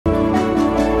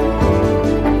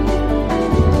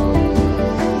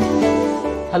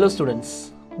Hello students,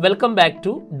 welcome back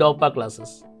to DOPA classes.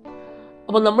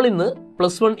 അപ്പോൾ നമ്മൾ ഇന്ന്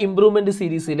 +1 ഇംപ്രൂവ്മെന്റ്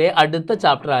സീരീസിലെ അടുത്ത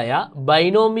ചാപ്റ്റർ ആയ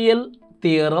ബൈനോമിയൽ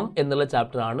തിയറം എന്നുള്ള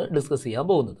ചാപ്റ്റർ ആണ് ഡിസ്കസ് ചെയ്യാൻ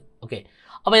പോകുന്നത്. ഓക്കെ,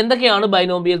 അപ്പോൾ എന്തൊക്കെയാണ്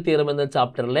ബൈനോമിയൽ തിയറം എന്ന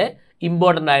ചാപ്റ്ററിലെ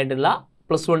ഇമ്പോർട്ടൻ്റ് ആയിട്ടുള്ള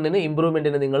 +1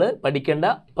 ഇംപ്രൂവ്മെന്റിന് നിങ്ങൾ പഠിക്കേണ്ട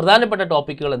പ്രധാനപ്പെട്ട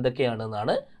ടോപ്പിക്കുകൾ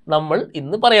എന്തൊക്കെയാണെന്നാണ് നമ്മൾ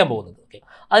ഇന്ന് പറയാൻ പോകുന്നത്. ഓക്കെ,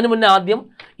 അതിനു മുന്നേ ആദ്യം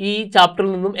ഈ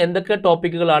ചാപ്റ്ററിൽ നിന്നും എന്തൊക്കെ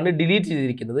ടോപ്പിക്കുകളാണ് ഡിലീറ്റ്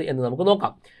ചെയ്തിരിക്കുന്നത് എന്ന് നമുക്ക്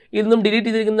നോക്കാം. ഇതിൽ നിന്നും ഡിലീറ്റ്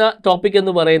ചെയ്തിരിക്കുന്ന ടോപ്പിക്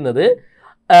എന്ന് പറയുന്നത്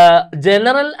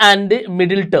general and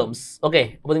middle terms. Okay,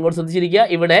 അപ്പോൾ നിങ്ങൾ ശ്രദ്ധിച്ചിരിക്കുക,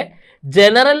 ഇവിടെ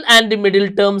ജനറൽ ആൻഡ് മിഡിൽ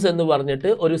ടേംസ് എന്ന് പറഞ്ഞിട്ട്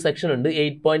ഒരു സെക്ഷൻ ഉണ്ട്,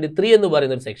 8.3 എന്ന്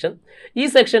പറയുന്ന ഒരു സെക്ഷൻ. ഈ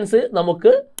സെക്ഷൻസ്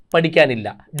നമുക്ക് പഠിക്കാനില്ല,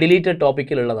 ഡിലീറ്റഡ്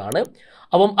ടോപ്പിക്കിലുള്ളതാണ്.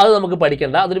 അപ്പം അത് നമുക്ക്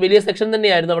പഠിക്കേണ്ട, അതൊരു വലിയ സെക്ഷൻ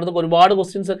തന്നെയായിരുന്നു. അവിടുത്തെ ഒരുപാട്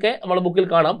ക്വസ്റ്റ്യൻസ് ഒക്കെ നമ്മുടെ ബുക്കിൽ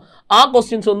കാണാം. ആ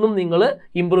ക്വസ്റ്റ്യൻസ് ഒന്നും നിങ്ങൾ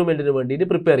ഇംപ്രൂവ്മെൻറ്റിന് വേണ്ടിയിട്ട്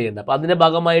പ്രിപ്പയർ ചെയ്യേണ്ട. അപ്പോൾ അതിൻ്റെ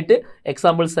ഭാഗമായിട്ട്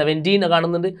എക്സാമ്പിൾ 17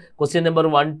 കാണുന്നുണ്ട്, ക്വസ്റ്റ്യൻ നമ്പർ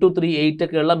 1 to 3, 8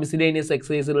 ഒക്കെയുള്ള മിസ്ലേനിയസ്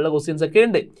എക്സസൈസിലുള്ള ക്വസ്റ്റ്യൻസ് ഒക്കെ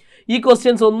ഉണ്ട്. ഈ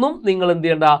ക്വസ്റ്റ്യൻസ് ഒന്നും നിങ്ങൾ എന്ത്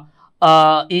ചെയ്യേണ്ട,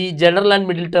 ഈ ജനറൽ ആൻഡ്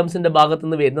മിഡിൽ ടേംസിൻ്റെ ഭാഗത്തു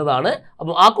നിന്ന് വരുന്നതാണ്.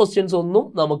 അപ്പം ആ ക്വസ്റ്റ്യൻസ് ഒന്നും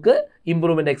നമുക്ക്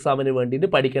ഇംപ്രൂവ്മെൻറ്റ് എക്സാമിന് വേണ്ടിയിട്ട്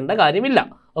പഠിക്കേണ്ട കാര്യമില്ല.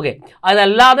 ഓക്കെ,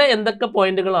 അതല്ലാതെ എന്തൊക്കെ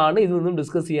പോയിന്റുകളാണ് ഇതിൽ നിന്നും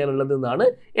ഡിസ്കസ് ചെയ്യാനുള്ളത് എന്നാണ്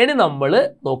ഇനി നമ്മൾ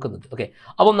നോക്കുന്നത്. ഓക്കെ,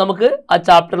 അപ്പം നമുക്ക് ആ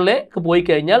ചാപ്റ്ററിലേക്ക് പോയി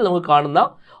കഴിഞ്ഞാൽ നമുക്ക് കാണുന്ന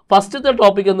ഫസ്റ്റത്തെ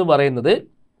ടോപ്പിക് എന്ന് പറയുന്നത്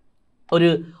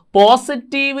ഒരു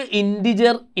പോസിറ്റീവ്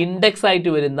ഇൻറ്റിജർ ഇൻഡെക്സ് ആയിട്ട്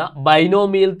വരുന്ന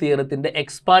ബൈനോമിയൽ തിയറത്തിൻ്റെ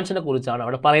എക്സ്പാൻഷനെ കുറിച്ചാണ്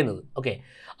അവിടെ പറയുന്നത്. ഓക്കെ,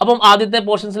 അപ്പം ആദ്യത്തെ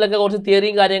പോർഷൻസിലൊക്കെ കുറച്ച്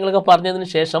തിയറിയും കാര്യങ്ങളൊക്കെ പറഞ്ഞതിന്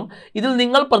ശേഷം ഇതിൽ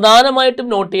നിങ്ങൾ പ്രധാനമായിട്ടും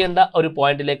നോട്ട് ചെയ്യേണ്ട ഒരു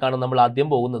പോയിന്റിലേക്കാണ് നമ്മൾ ആദ്യം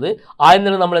പോകുന്നത്. ആദ്യം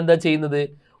തന്നെ നമ്മൾ എന്താ ചെയ്യുന്നത്,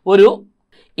 ഒരു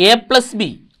a+b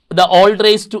the whole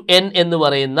raise to n എന്ന്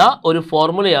പറയുന്ന ഒരു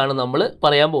ഫോർമുലയാണ് നമ്മൾ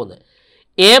പറയാൻ പോകുന്നത്.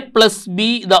 a+b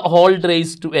the whole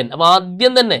raise to n. അപ്പം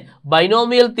ആദ്യം തന്നെ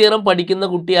ബൈനോമിയൽ തിയറം പഠിക്കുന്ന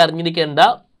കുട്ടി അറിഞ്ഞിരിക്കേണ്ട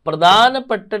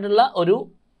പ്രധാനപ്പെട്ടിട്ടുള്ള ഒരു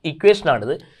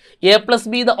ഇക്വേഷനാണിത്.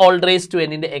 a+b the whole raise to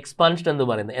n expansion എന്ന്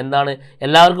പറയുന്നത് എന്താണ്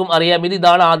എല്ലാവർക്കും അറിയാം.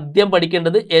 ഇതാണ് ആദ്യം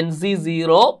പഠിക്കേണ്ടത്.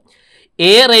 nc0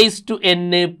 a raise to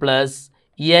n plus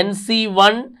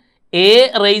nc1 a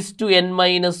raise to n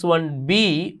minus 1b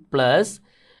plus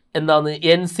എന്താണ്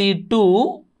nc2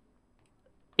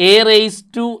 a raise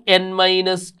to n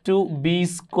minus 2b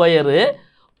square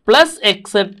plus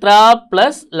et cetera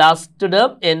plus last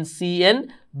term ncn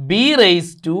b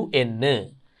raise to n.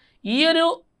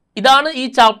 ഇതാണ് ഈ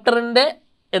ചാപ്റ്ററിൻ്റെ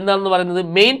എന്താണെന്ന് പറയുന്നത്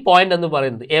main point എന്ന്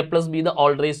പറയുന്നത്. a+b the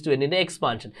whole raise to n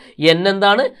expansion. n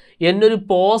എന്താണ്, n ഒരു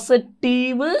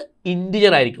പോസിറ്റീവ്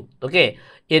ഇൻറ്റിജർ ആയിരിക്കും. ഓക്കെ,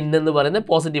 n എന്ന് പറയുന്നത്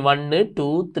പോസിറ്റീവ് 1 2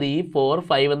 3 4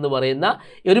 5 എന്ന് പറയുന്ന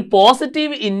ഒരു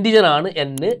പോസിറ്റീവ് ഇൻറ്റിജർ ആണ്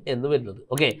n എന്ന് വരുന്നത്.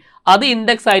 ഓക്കെ, അത്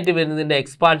ഇൻഡെക്സ് ആയിട്ട് വരുന്നതിൻ്റെ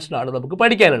എക്സ്പാൻഷനാണ് നമുക്ക്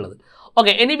പഠിക്കാനുള്ളത്.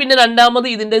 ഓക്കെ, ഇനി പിന്നെ രണ്ടാമത്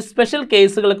ഇതിൻ്റെ സ്പെഷ്യൽ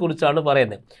കേസുകളെ കുറിച്ചാണ്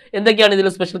പറയുന്നത്. എന്തൊക്കെയാണ് ഇതിൽ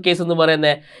സ്പെഷ്യൽ കേസ് എന്ന്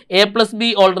പറയുന്നത്? a+b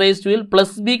whole raise to n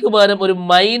plus ബിക്ക് പകരം ഒരു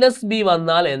 -b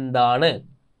വന്നാൽ എന്താണ്?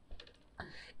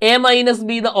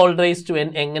 a-b the whole raise to n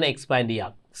എങ്ങനെ എക്സ്പാൻഡ്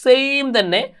ചെയ്യാം? സെയിം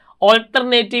തന്നെ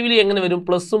ഓൾട്ടർനേറ്റീവ്ലി എങ്ങനെ വരും?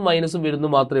 പ്ലസും മൈനസും വരുന്നു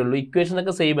മാത്രമേ ഉള്ളൂ.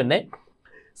 ഇക്വേഷനൊക്കെ സെയിം തന്നെ,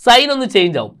 സൈൻ ഒന്ന്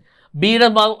ചേഞ്ച് ആവും. ബിയുടെ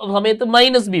സമയത്ത്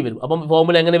 -b വരും. അപ്പം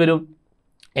ഫോർമുല എങ്ങനെ വരും?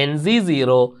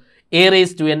 nc0 a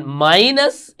raise to n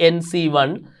minus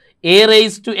nc1 a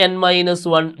raise to n minus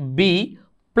 1b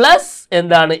plus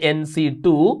എന്താണ്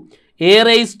nc2 a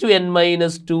raise to n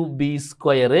minus 2b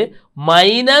square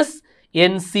minus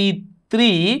nc3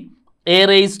 a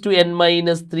raise to n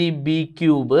minus 3b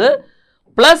cube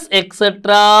plus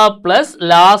et cetera plus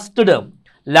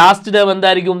last term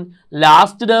എന്തായിരിക്കും?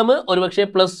 Last term ഒരുപക്ഷെ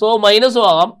പ്ലസോ മൈനസോ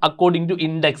ആകാം according to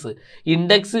index.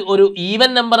 Index ഒരു even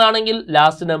number ആണെങ്കിൽ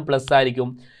last term plus ആയിരിക്കും.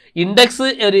 Index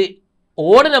ഒരു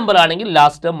odd number ആണെങ്കിൽ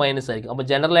last term minus ആയിരിക്കും. അപ്പോൾ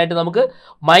ജനറൽ ആയിട്ട് നമുക്ക്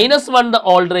 -1 the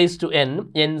whole raise to n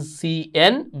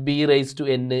ncn b raise to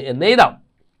n എന്ന് എഴുതാം.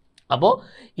 അപ്പോൾ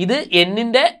ഇത്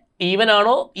എന്നിൻ്റെ ഈവൻ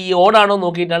ആണോ ഈ ഓഡാണോ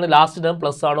നോക്കിയിട്ടാണ് ലാസ്റ്റ് ടേം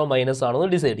പ്ലസ് ആണോ മൈനസ് ആണോ എന്ന്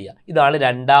ഡിസൈഡ് ചെയ്യുക. ഇതാണ്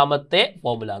രണ്ടാമത്തെ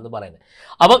ഫോർമുല എന്ന് പറയുന്നത്.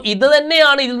 അപ്പം ഇത്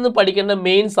തന്നെയാണ് ഇതിൽ നിന്ന് പഠിക്കേണ്ട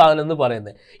മെയിൻ സാധനം എന്ന്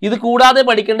പറയുന്നത്. ഇത് കൂടാതെ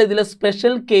പഠിക്കേണ്ട ഇതിലെ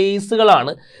സ്പെഷ്യൽ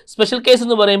കേസുകളാണ്. സ്പെഷ്യൽ കേസ്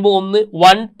എന്ന് പറയുമ്പോൾ ഒന്ന്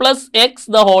 1+x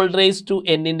the whole raise to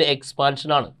n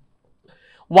expansion ആണ്.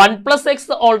 1+x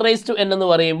the whole raise to n എന്ന്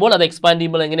പറയുമ്പോൾ അത് എക്സ്പാൻഡ്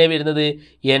ചെയ്യുമ്പോൾ എങ്ങനെയാണ് വരുന്നത്?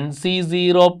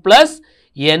 nc0 plus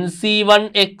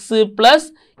nc1x plus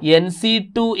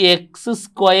nc2x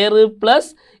square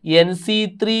plus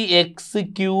nc3x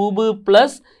cube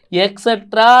plus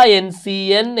et cetera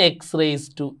ncn x raise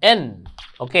to n.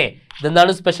 Okay,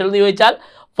 ഇതെന്താണ് special എന്ന് ചോദിച്ചാൽ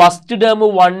ഫസ്റ്റ് ടേം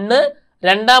 1,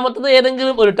 രണ്ടാമത്തത്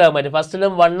ഏതെങ്കിലും ഒരു ടേം ആയിട്ട്, ഫസ്റ്റ്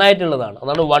ടേം 1 ആയിട്ടുള്ളതാണ്.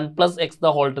 അതാണ് 1+x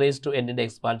the whole raise to n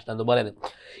expansion എന്ന് പറയുന്നത്.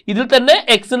 ഇതിൽ തന്നെ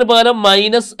എക്സിന് പകരം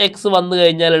 -x വന്നു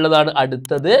കഴിഞ്ഞാൽ ഉള്ളതാണ്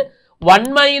അടുത്തത്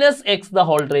 1 - x the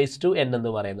whole raise to n എന്ന്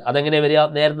പറയുന്നത്. അതെങ്ങനെ വരിക?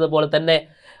 നേരത്തെ പോലെ തന്നെ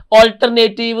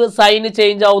ഓൾട്ടർനേറ്റീവ് സൈന്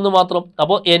ചേഞ്ച് ആവുന്നു മാത്രം.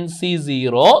 അപ്പോൾ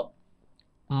nc0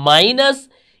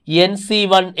 -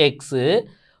 nc1x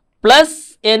plus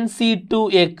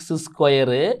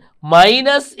NC2x²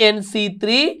 minus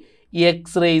NC3x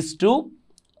raise to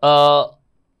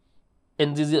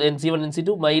NC1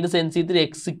 NC2 minus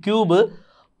NC3x³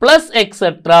 plus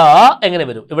etcetera എങ്ങനെ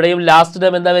വരും? ഇവിടെയും ലാസ്റ്റ്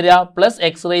ടേം എന്താ വരിക? Plus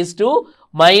x raise to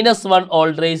 -1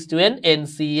 whole raise to n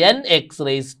NCn x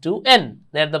raise to n.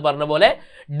 നേരത്തെ പറഞ്ഞ പോലെ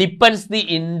ഡിപ്പെൻസ് ദി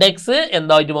ഇൻഡെക്സ്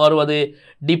എന്തായിട്ട് മാറും? അത്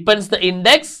ഡിപ്പെൻസ് ദ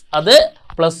ഇൻഡെക്സ്, അത്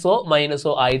പ്ലസോ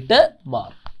മൈനസോ ആയിട്ട്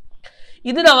മാറും.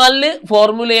 ഇത് 4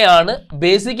 ഫോർമുലയാണ്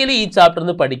ബേസിക്കലി ഈ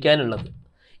ചാപ്റ്ററിന് പഠിക്കാനുള്ളത്.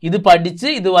 ഇത് പഠിച്ച്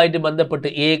ഇതുമായിട്ട് ബന്ധപ്പെട്ട്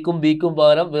എക്കും ബിക്കും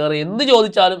പകരം വേറെ എന്ത്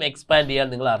ചോദിച്ചാലും എക്സ്പാൻഡ് ചെയ്യാൻ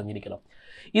നിങ്ങൾ അറിഞ്ഞിരിക്കണം.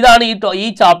 ഇതാണ് ഈ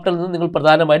ചാപ്റ്ററിൽ നിന്ന് നിങ്ങൾ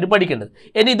പ്രധാനമായിട്ട് പഠിക്കേണ്ടത്.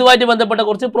 ഇനി ഇതുമായിട്ട് ബന്ധപ്പെട്ട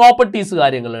കുറച്ച് പ്രോപ്പർട്ടീസ്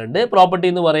കാര്യങ്ങളുണ്ട്. പ്രോപ്പർട്ടി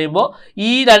എന്ന് പറയുമ്പോൾ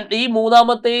ഈ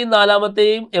മൂന്നാമത്തെയും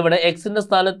നാലാമത്തെയും ഇവിടെ എക്സിൻ്റെ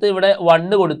സ്ഥാനത്ത് ഇവിടെ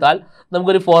 1 കൊടുത്താൽ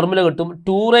നമുക്കൊരു ഫോർമുല കിട്ടും.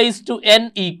 2 raise to n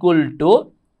equal to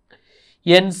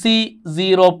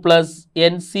NC0 plus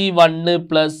NC1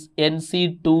 plus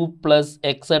NC2 plus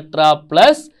etcetera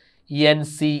plus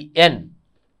NCn.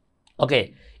 Okay,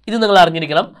 ഇത് നിങ്ങൾ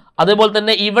അറിഞ്ഞിരിക്കണം. അതേപോലെ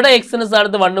തന്നെ ഇവിടെ എക്സിൻ്റെ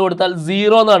സ്ഥാനത്ത് 1 കൊടുത്താൽ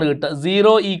 0 എന്നാണ് കിട്ടുക.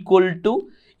 0 equal to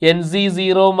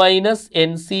NC0 minus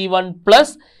NC1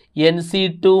 plus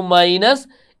NC2 minus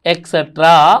etcetera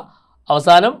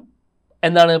അവസാനം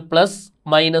എന്താണ്? Plus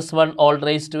 -1 whole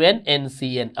raise to n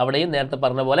NCn. അവിടെയും നേരത്തെ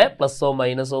പറഞ്ഞ പോലെ പ്ലസോ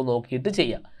മൈനസോ നോക്കിയിട്ട്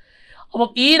ചെയ്യാം. അപ്പം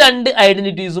ഈ 2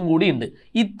 ഐഡൻറ്റിറ്റീസും കൂടി ഉണ്ട്.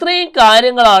 ഇത്രയും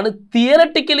കാര്യങ്ങളാണ്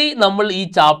തിയറട്ടിക്കലി നമ്മൾ ഈ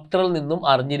ചാപ്റ്ററിൽ നിന്നും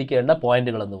അറിഞ്ഞിരിക്കേണ്ട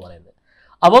പോയിന്റുകൾ എന്ന് പറയുന്നത്.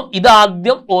 അപ്പം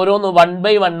ഇതാദ്യം ഓരോന്ന് 1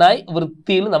 by 1 ആയി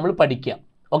വൃത്തിയിൽ നമ്മൾ പഠിക്കുക.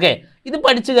 ഓക്കെ, ഇത്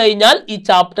പഠിച്ചു കഴിഞ്ഞാൽ ഈ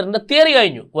ചാപ്റ്ററിൻ്റെ തിയറി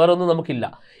കഴിഞ്ഞു, വേറെ ഒന്നും നമുക്കില്ല.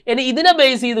 ഇനി ഇതിനെ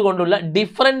ബേസ് ചെയ്തുകൊണ്ടുള്ള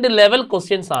ഡിഫറെൻറ്റ് ലെവൽ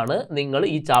ക്വസ്റ്റ്യൻസ് ആണ് നിങ്ങൾ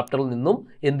ഈ ചാപ്റ്ററിൽ നിന്നും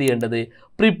എന്ത് ചെയ്യേണ്ടത്?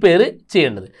 പ്രിപ്പയർ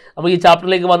ചെയ്യേണ്ടത്. അപ്പോൾ ഈ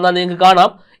ചാപ്റ്ററിലേക്ക് വന്നാൽ നിങ്ങൾക്ക്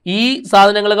കാണാം, ഈ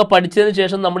സാധനങ്ങളൊക്കെ പഠിച്ചതിന്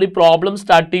ശേഷം നമ്മൾ ഈ പ്രോബ്ലം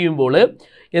സ്റ്റാർട്ട് ചെയ്യുമ്പോൾ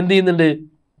എന്ത് ചെയ്യുന്നുണ്ട്?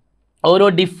 ഓരോ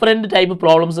ഡിഫറെൻറ്റ് ടൈപ്പ്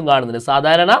പ്രോബ്ലംസും കാണുന്നുണ്ട്.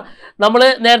 സാധാരണ നമ്മൾ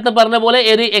നേരത്തെ പറഞ്ഞ പോലെ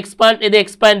ഇത്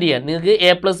എക്സ്പാൻഡ് ചെയ്യാൻ നിങ്ങൾക്ക്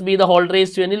a+b the whole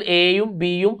raise to n എയും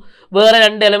ബിയും വേറെ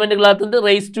 2 എലമെൻറ്റുകളകത്തുണ്ട്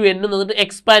റേസ് ടു n എന്നിട്ട്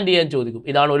എക്സ്പാൻഡ് ചെയ്യാൻ ചോദിക്കും.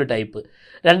 ഇതാണ് ഒരു ടൈപ്പ്.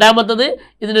 രണ്ടാമത്തത്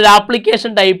ഇതിൻ്റെ ഒരു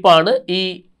ആപ്ലിക്കേഷൻ ടൈപ്പാണ് ഈ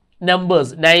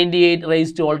numbers 98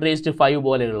 raise to whole raise to 5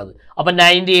 പോലെയുള്ളത്. അപ്പം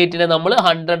 98നെ നമ്മൾ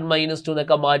 100 - 2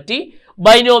 എന്നൊക്കെ മാറ്റി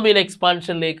ബൈനോമിയൽ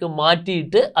എക്സ്പാൻഷനിലേക്ക്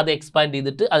മാറ്റിയിട്ട് അത് എക്സ്പാൻഡ്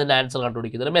ചെയ്തിട്ട് അതിൻ്റെ ആൻസർ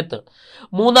കണ്ടുപിടിക്കുന്ന ഒരു മെത്തേഡ്.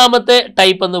 മൂന്നാമത്തെ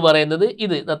ടൈപ്പ് എന്ന് പറയുന്നത്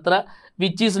ഇത് അത്ര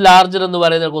വിച്ച് ഈസ് ലാർജർ എന്ന്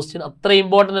പറയുന്ന ക്വസ്റ്റ്യൻ അത്ര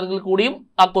ഇമ്പോർട്ടൻ്റ് ആണെങ്കിൽ കൂടിയും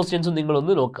ആ ക്വസ്റ്റ്യൻസും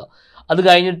നിങ്ങളൊന്ന് നോക്കുക. അത്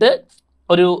കഴിഞ്ഞിട്ട്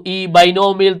ഈ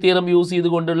ബൈനോമിയൽ തിയറം യൂസ്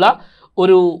ചെയ്തുകൊണ്ടുള്ള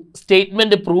ഒരു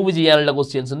സ്റ്റേറ്റ്മെൻറ്റ് പ്രൂവ് ചെയ്യാനുള്ള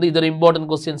ക്വസ്റ്റ്യൻസ് ഉണ്ട്. ഇതൊരു ഇമ്പോർട്ടൻറ്റ്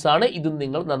ക്വസ്റ്റ്യൻസ് ആണ്. ഇതും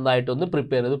നിങ്ങൾ നന്നായിട്ടൊന്ന്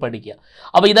പ്രിപ്പയർ ചെയ്ത് പഠിക്കുക.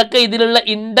 അപ്പോൾ ഇതൊക്കെ ഇതിലുള്ള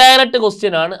ഇൻഡയറക്റ്റ്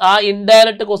ക്വസ്റ്റ്യൻ ആണ്. ആ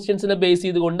ഇൻഡയറക്റ്റ് ക്വസ്റ്റ്യൻസിനെ ബേസ്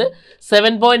ചെയ്തുകൊണ്ട്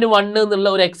 7.1 എന്നുള്ള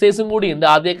ഒരു എക്സസൈസും കൂടി ഉണ്ട്.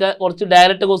 ആദ്യമൊക്കെ കുറച്ച്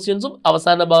ഡയറക്റ്റ് ക്വസ്റ്റ്യൻസും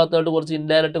അവസാന ഭാഗത്തോട്ട് കുറച്ച്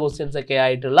ഇൻഡയറക്റ്റ് ക്വസ്റ്റ്യൻസ് ഒക്കെ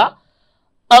ആയിട്ടുള്ള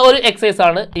ഒരു എക്സസൈസ്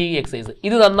ആണ് ഈ എക്സസൈസ്.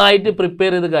 ഇത് നന്നായിട്ട്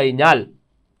പ്രിപ്പയർ ചെയ്ത് കഴിഞ്ഞാൽ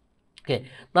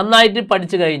നന്നായിട്ട്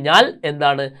പഠിച്ചു കഴിഞ്ഞാൽ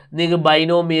എന്താണ്? നിങ്ങൾക്ക്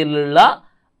ബൈനോമിയൽ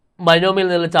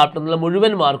എന്നുള്ള ചാപ്റ്ററിൽ നിന്നുള്ള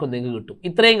മുഴുവൻ മാർക്കും നിങ്ങൾക്ക് കിട്ടും.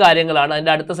 ഇത്രയും കാര്യങ്ങളാണ്.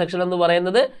 അതിൻ്റെ അടുത്ത സെക്ഷൻ എന്ന്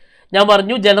പറയുന്നത് ഞാൻ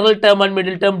പറഞ്ഞു general term and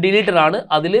middle term deleted ആണ്.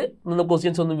 അതിൽ നിന്ന്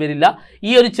ക്വസ്റ്റ്യൻസ് ഒന്നും വരില്ല.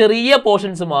 ഈ ഒരു ചെറിയ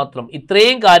പോർഷൻസ് മാത്രം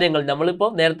ഇത്രയും കാര്യങ്ങൾ നമ്മളിപ്പോൾ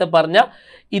നേരത്തെ പറഞ്ഞ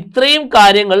ഇത്രയും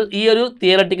കാര്യങ്ങൾ ഈ ഒരു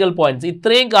തിയറട്ടിക്കൽ പോയിന്റ്സ്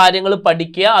ഇത്രയും കാര്യങ്ങൾ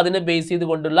പഠിക്കുക. അതിനെ ബേസ്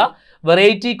ചെയ്തുകൊണ്ടുള്ള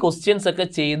വെറൈറ്റി ക്വസ്റ്റ്യൻസ് ഒക്കെ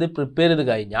ചെയ്ത് പ്രിപ്പയർ ചെയ്ത്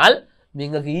കഴിഞ്ഞാൽ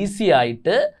നിങ്ങൾക്ക് ഈസി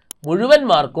ആയിട്ട് മുഴുവൻ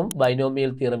മാർക്കും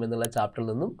ബൈനോമിയൽ തിയറം എന്നുള്ള ചാപ്റ്ററിൽ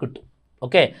നിന്നും കിട്ടും.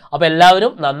 ഓക്കെ, അപ്പോൾ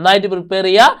എല്ലാവരും നന്നായിട്ട് പ്രിപ്പയർ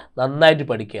ചെയ്യുക, നന്നായിട്ട്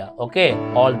പഠിക്കുക. Okay,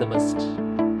 all the best.